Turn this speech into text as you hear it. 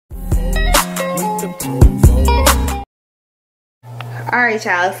Alright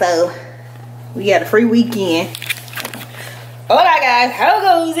y'all, so we got a free weekend. Hola guys, how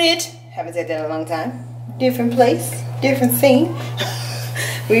goes it? Haven't said that in a long time. Different place, different scene.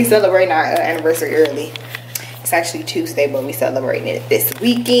 We celebrating our anniversary early. It's actually Tuesday, but we celebrating it this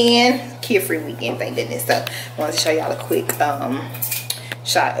weekend. Kid-free weekend, thank goodness. So I wanted to show y'all a quick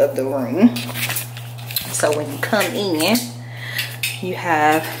shot of the room. So when you come in, you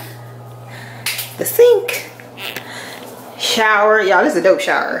have the sink, shower. Y'all, this is a dope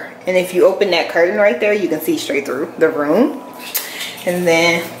shower. And if you open that curtain right there, you can see straight through the room. And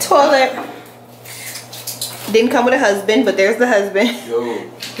then toilet. Didn't come with a husband, but there's the husband. Yo.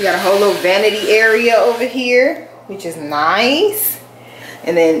 You got a whole little vanity area over here, which is nice.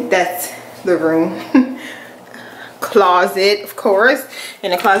 And then that's the room. Closet, of course.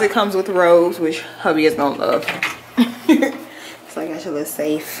 And the closet comes with robes, which hubby is gonna love. So I got your little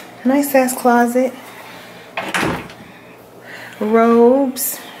safe. Nice ass closet.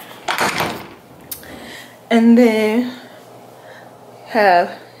 Robes. And then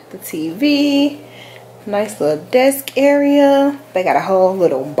have the TV. Nice little desk area. They got a whole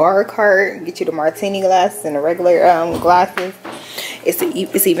little bar cart. Get you the martini glasses and the regular glasses. It's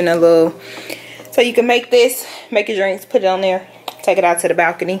even a little, so you can make this, make your drinks, put it on there, take it out to the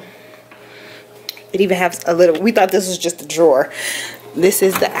balcony. It even has a little, we thought this was just a drawer. This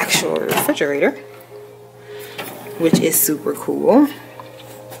is the actual refrigerator, which is super cool.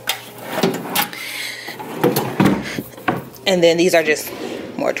 And then these are just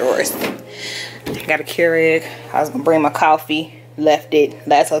more drawers. Got a Keurig. I was gonna bring my coffee, left it.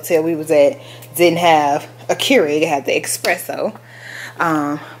 Last hotel we was at didn't have a Keurig, it had the espresso.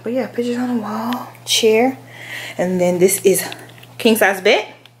 But yeah, pictures on the wall, chair. And then this is king size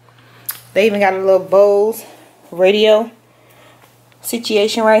bed. They even got a little Bose radio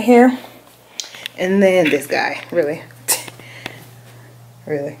situation right here. And then this guy, really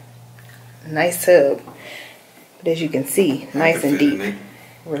nice tub. But as you can see, nice and deep,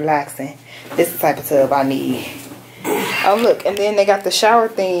 relaxing. This is the type of tub I need. Oh look, and then they got the shower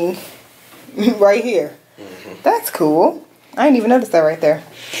thing right here. That's cool. I didn't even notice that right there.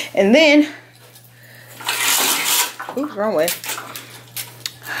 And then, oops, wrong way.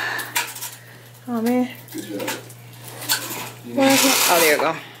 Oh man. Oh, there you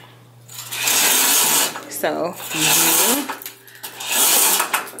go. So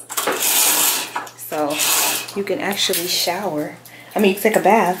you can actually shower. I mean, you can take a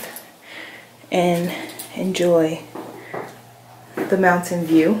bath and enjoy the mountain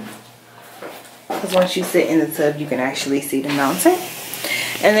view. Because once you sit in the tub, you can actually see the mountain.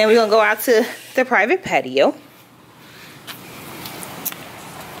 And then we're going to go out to the private patio.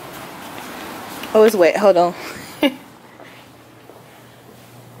 Oh, it's wet. Hold on.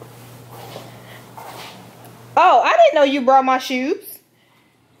 Oh, I didn't know you brought my shoes.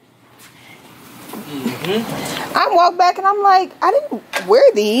 I walked back and I'm like, I didn't wear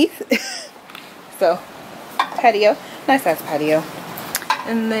these. So, patio. Nice ass patio.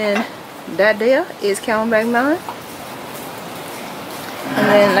 And then that there is Camelback Mountain. And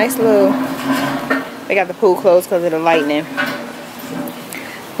then nice little, they got the pool closed because of the lightning.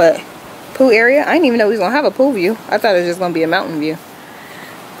 But pool area, I didn't even know we was going to have a pool view. I thought it was just going to be a mountain view.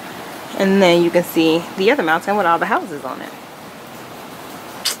 And then you can see the other mountain with all the houses on it.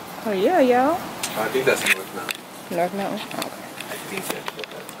 Oh yeah, y'all. I think that's North Mountain. North Mountain? Oh, okay. I think that's what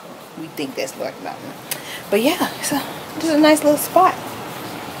that's called. We think that's North Mountain. But yeah, so this is a nice little spot.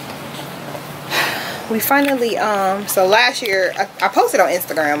 We finally, so last year, I posted on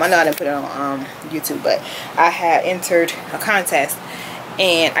Instagram. I know I didn't put it on YouTube, but I had entered a contest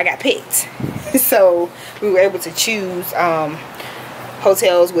and I got picked. So we were able to choose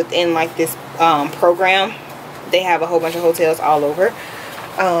hotels within like this program. They have a whole bunch of hotels all over.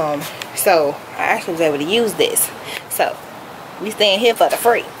 So I actually was able to use this. So we staying here for the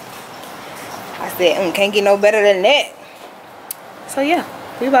free. I said, can't get no better than that. So yeah,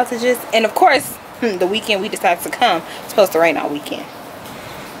 we about to just, and of course, the weekend we decided to come, it's supposed to rain all weekend.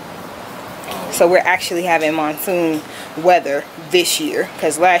 So we're actually having monsoon weather this year,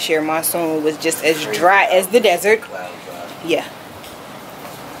 because last year monsoon was just as dry as the desert. Yeah.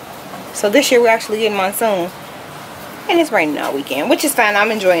 So this year we're actually getting monsoon. And it's raining all weekend, which is fine.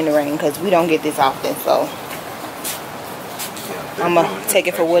 I'm enjoying the rain because we don't get this often. So I'm going to take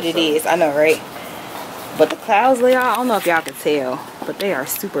it for what it is. I know, right? But the clouds, y'all, I don't know if y'all can tell, but they are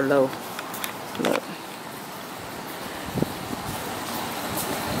super low. Look.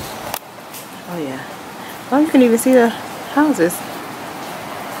 Oh, yeah. Well, you can even see the houses.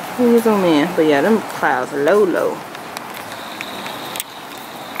 Let me zoom in. But yeah, them clouds are low.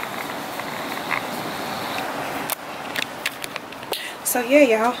 So yeah,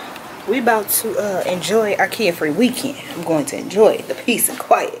 y'all, we about to enjoy our kid-free weekend. I'm going to enjoy the peace and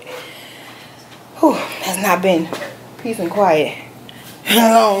quiet. Whew, has not been peace and quiet in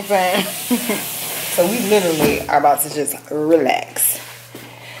a long time. So we literally are about to just relax.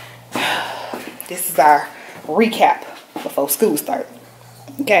 This is our recap before school starts.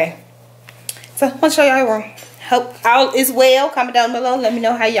 Okay. So I'm gonna show y'all around. Hope all is well. Comment down below. Let me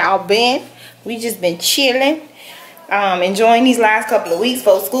know how y'all been. We just been chilling. Enjoying these last couple of weeks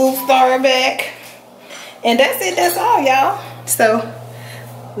before school started back. And that's it. That's all, y'all. So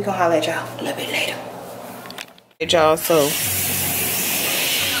we gonna holler at y'all a little bit later. Alright, y'all. So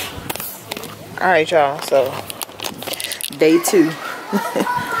alright, y'all. So day 2.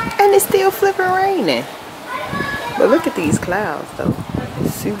 And it's still flipping raining. But look at these clouds though.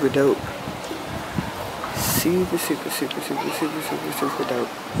 Super dope. Super dope.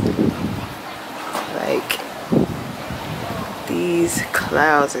 Like, these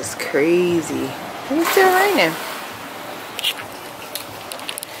clouds is crazy. And it's still raining.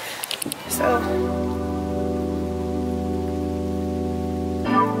 So